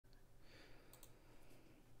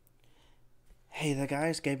Hey there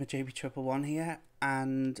guys, Gamer JB111 here,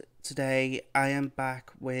 and today I am back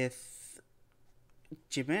with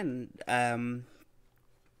Jimin.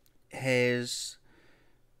 His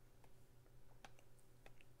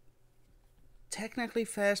technically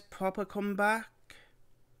first proper comeback,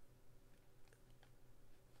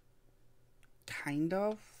 kind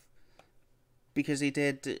of, because he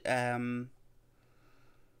did oh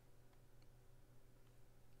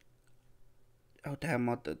damn,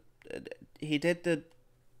 what the he did the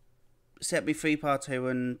Set Me Free Part 2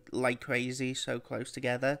 and Like Crazy so close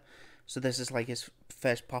together. So this is like his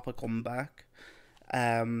first proper comeback.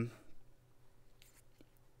 But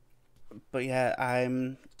yeah,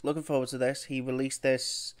 I'm looking forward to this. He released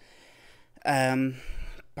this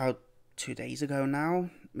about 2 days ago now,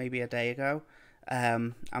 maybe a day ago.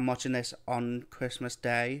 I'm watching this on Christmas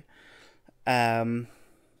Day.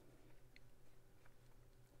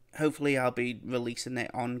 Hopefully I'll be releasing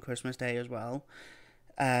it on Christmas Day as well.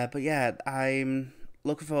 But yeah, I'm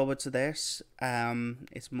looking forward to this.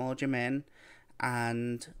 It's more Jimin,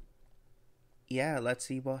 and yeah, let's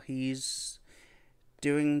see what he's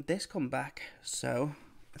doing this comeback. So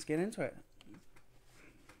let's get into it.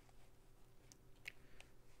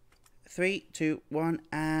 3, 2, 1,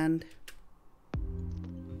 and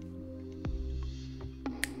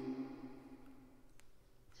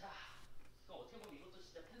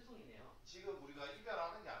지금 우리가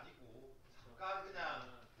이별하는 게 아니고 잠깐 그냥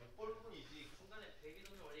못 볼 뿐이지. 중간에 베이비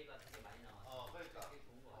돈을 원래가 되게 많이 나왔어. 그러니까 되게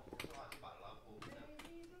좋은 거 같아. 걱정하지 말라고 그냥.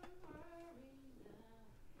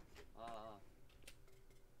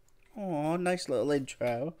 oh, nice little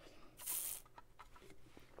intro.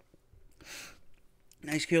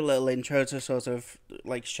 Nice cute little intro to sort of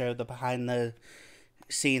like show the behind the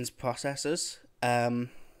scenes processes. I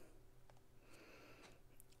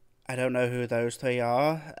don't know who those three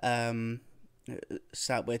are.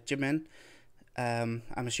 Sat with Jimin. I'm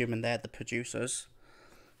assuming they're the producers.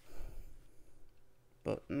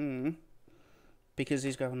 But because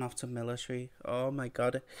he's going off to military. Oh my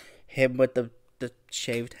god, him with the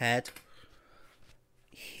shaved head.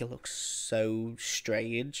 He looks so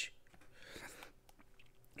strange.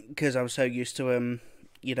 Because I'm so used to him,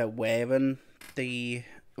 you know, wearing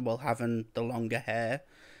having the longer hair.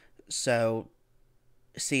 So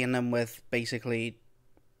seeing him with basically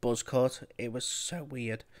buzz cut, it was so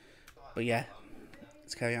weird. But yeah,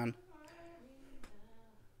 let's carry on.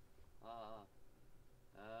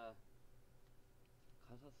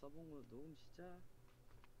 가사 써본 거 녹음 시작.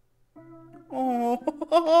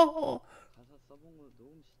 Oh, 가사 써본 거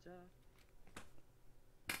녹음 시작.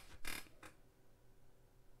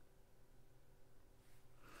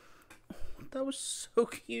 that was so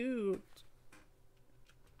cute.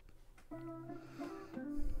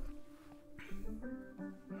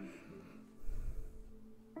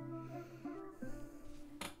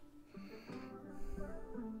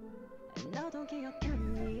 너도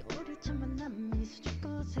기억하니 우리 첫 만남이 수줍고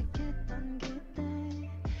어색했던 그때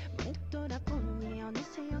못 돌아보니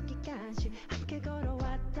어느새 여기까지 함께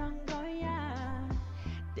걸어왔던 거야.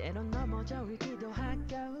 때론 넘어져 울기도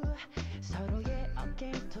하고 서로의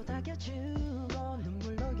어깨에 토닥여주고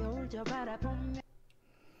눈물로 겨울 저 바라보며.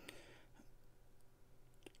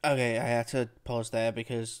 Okay, I had to pause there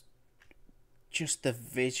because just the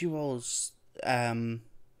visuals,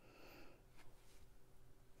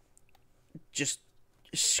 just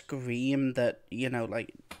scream that, you know,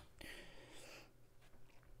 like,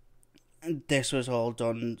 this was all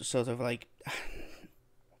done sort of like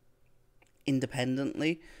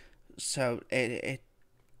independently, so it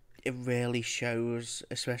really shows,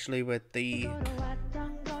 especially with the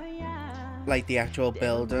like the actual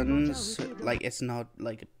buildings, like it's not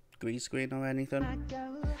like a green screen or anything,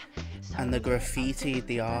 and the graffiti,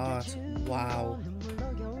 the art, wow.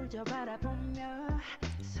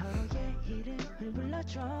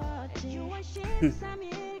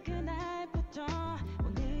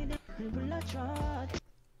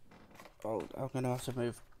 Oh, I'm gonna have to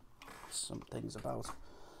move some things about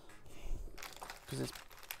because this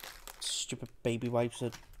stupid baby wipes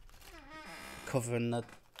are covering the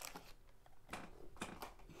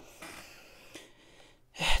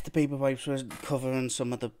baby wipes were covering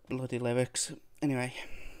some of the bloody lyrics. Anyway,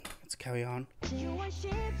 let's carry on.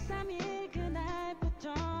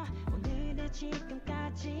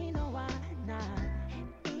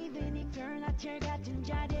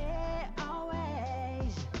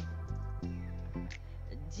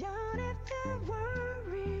 Don't have to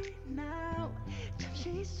worry now.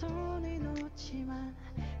 잠시 손을 놓지만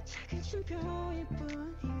작은 춤표일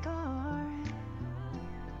뿐인걸.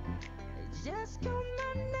 Just call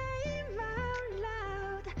my name out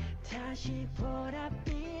loud. 다시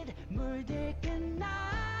보랏빛 물들끈 날.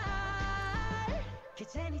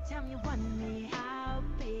 'Cause anytime you want me, I'll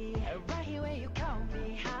be right here where you call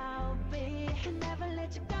me, I'll be. Can never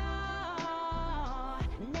let you go,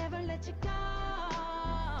 never let you go.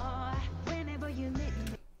 Whenever you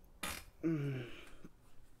need me.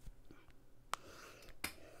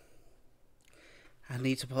 I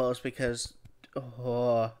need to pause because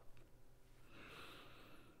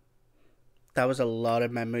that was a lot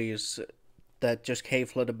of memories that just came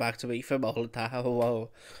flooding back to me from all of that. Whoa.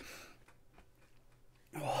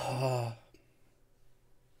 Oh.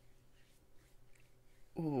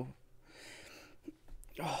 Ooh.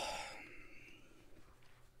 Oh.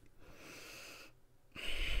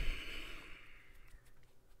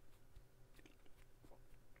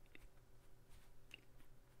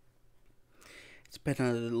 It's been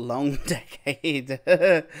a long decade.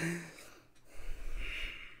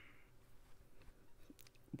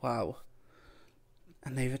 Wow.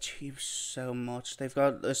 And they've achieved so much. They've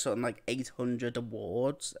got something like 800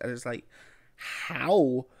 awards. And it's like,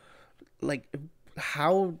 how? Like,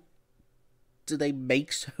 how do they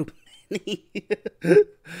make so many?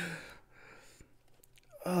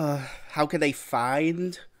 How can they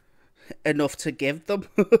find enough to give them?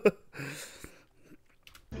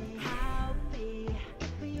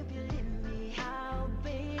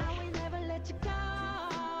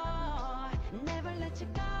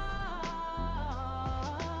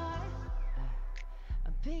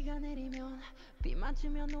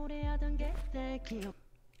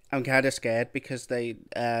 I'm kind of scared because they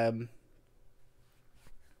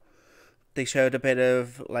showed a bit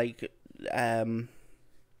of like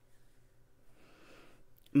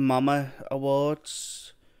Mama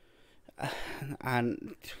Awards,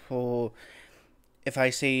 and for if I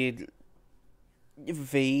see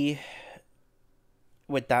V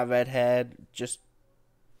with that red hair just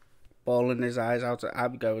bawling his eyes out,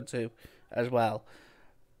 I'm going to as well.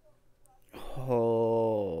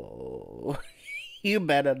 Oh, you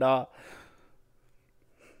better not.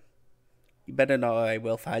 You better not, or I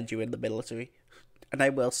will find you in the military. And I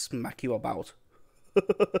will smack you about.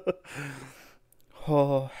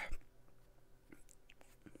 Oh.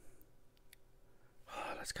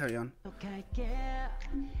 Let's carry on.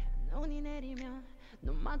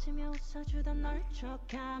 눈 맞으며 웃어주던 널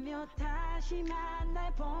촉하며 다시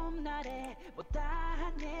만날 봄날에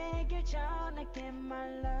못다한 얘길 전할게 my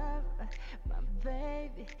love my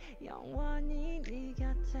baby 영원히 네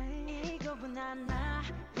곁에 이거보단 나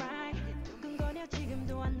right 두근거려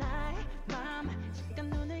지금도 와 나의 맘 잠깐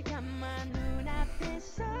눈을 감아 눈앞에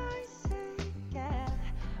서 있을게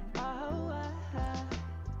oh,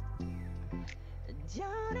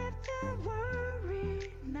 Don't have to worry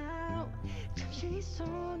now 잠시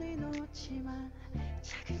손을 놓지만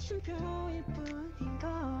작은 춤표일 뿐인걸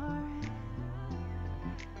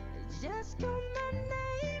Just call my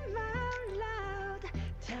name out loud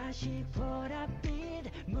다시 보랏빛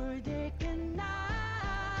물들끈 날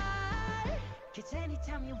 'Cause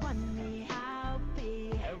anytime you want me I'll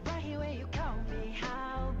be right here where you call me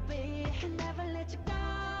I'll be Can never let you go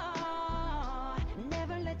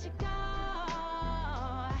Never let you go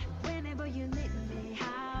Whenever you need me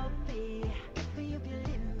I'll be If you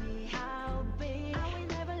believe me I'll be I will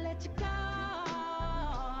never let you go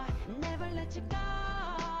Never let you go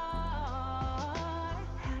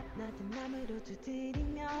하나도 남으로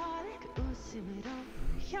두드리면 그 웃음으로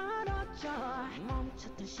열어줘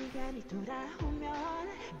멈췄던 시간이 돌아오면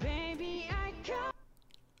Baby I come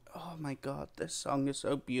Oh my god, this song is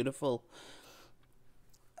so beautiful.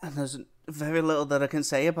 And there's very little that I can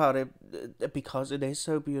say about it because it is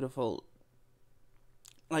so beautiful.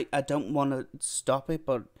 Like, I don't want to stop it,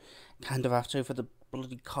 but kind of have to for the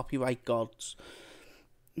bloody copyright gods.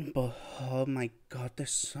 But, oh my god,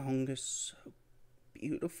 this song is so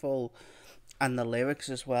beautiful. And the lyrics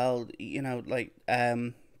as well, you know, like,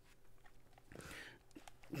 I'm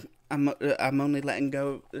only letting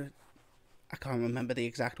go... I can't remember the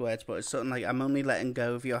exact words, but it's something like, I'm only letting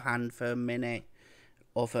go of your hand for a minute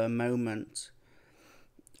or for a moment.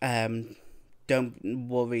 Don't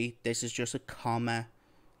worry, this is just a comma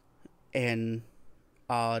in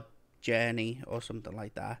our journey or something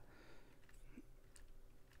like that.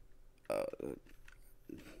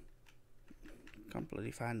 Can't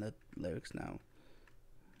bloody find the lyrics now.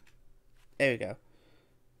 There we go.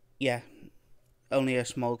 Yeah, only a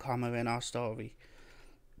small comma in our story.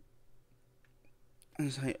 And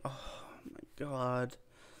it's like, oh my god.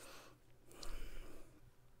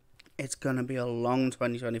 It's gonna be a long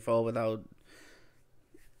 2024 without,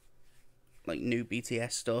 like, new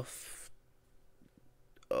BTS stuff.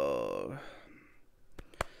 Oh.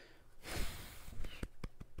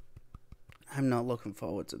 I'm not looking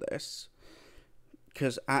forward to this.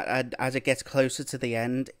 Because as it gets closer to the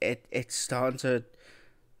end, it's starting to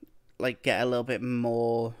like get a little bit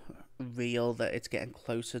more real that it's getting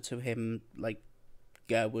closer to him like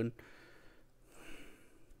going.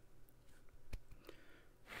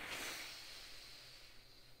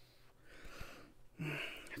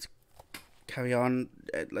 Let's carry on.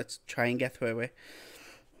 Let's try and get through it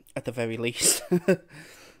at the very least.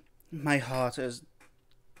 My heart is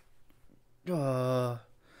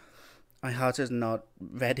my heart is not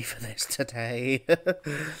ready for this today.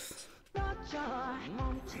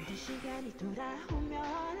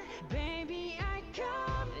 Baby, I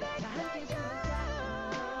come back for you.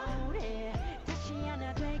 다시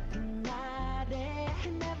하나 될 그날에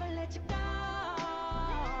never let you go,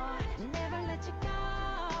 never let you go.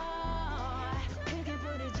 크게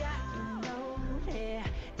부르자 이 노래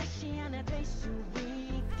다시 하나 될 수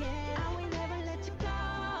있게. I will never let you go,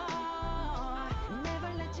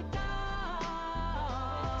 never let you go.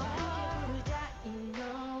 크게 부르자 이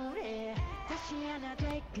노래 다시 하나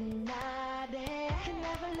될 그날에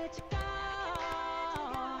never let you go,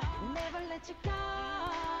 never let you go.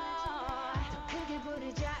 더 크게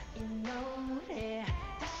부르자 이 노래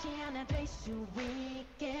다시 하나 될 수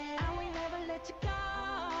있게. I will never let you go,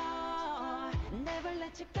 never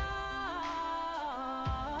let you go.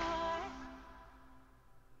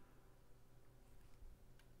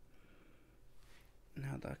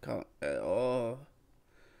 No, that can't. Oh.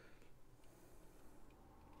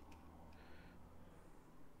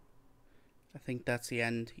 I think that's the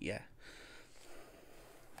end. Yeah.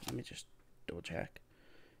 Let me just double check.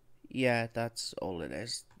 Yeah, that's all it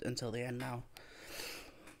is until the end now.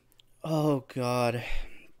 Oh god.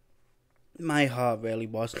 My heart really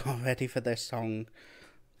was not ready for this song.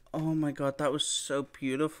 Oh my god, that was so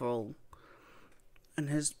beautiful. And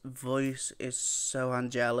his voice is so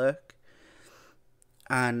angelic.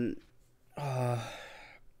 And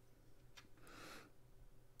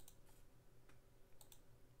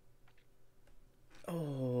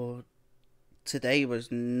oh, today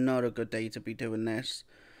was not a good day to be doing this.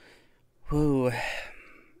 Whew.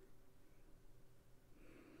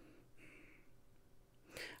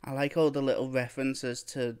 I like all the little references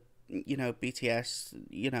to, you know, BTS,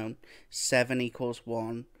 you know, 7 equals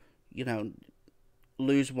 1, you know,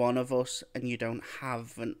 lose one of us and you don't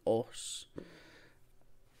have an us.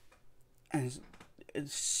 And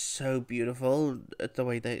it's so beautiful, the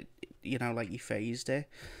way that, you know, like, he phrased it.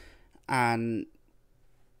 And,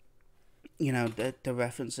 you know, the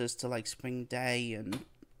references to, like, Spring Day and,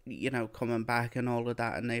 you know, coming back and all of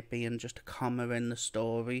that, and it being just a comma in the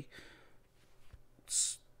story.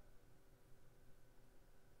 It's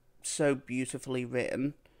so beautifully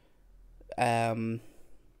written. And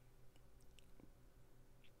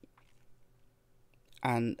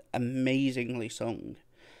amazingly sung.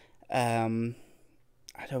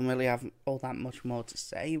 I don't really have all that much more to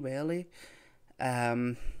say, really.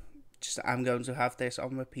 Just I'm going to have this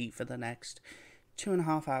on repeat for the next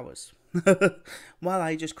 2.5 hours while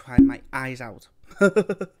I just cry my eyes out.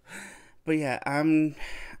 But yeah, I'm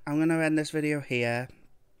gonna end this video here.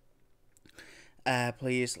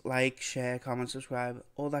 Please like, share, comment, subscribe,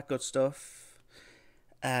 all that good stuff.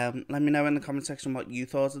 Let me know in the comment section what you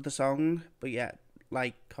thought of the song. But yeah,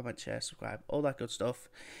 like, comment, share, subscribe, all that good stuff.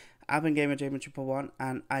 I've been Gamer Jimin 111,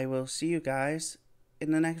 and I will see you guys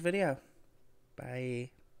in the next video.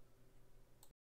 Bye.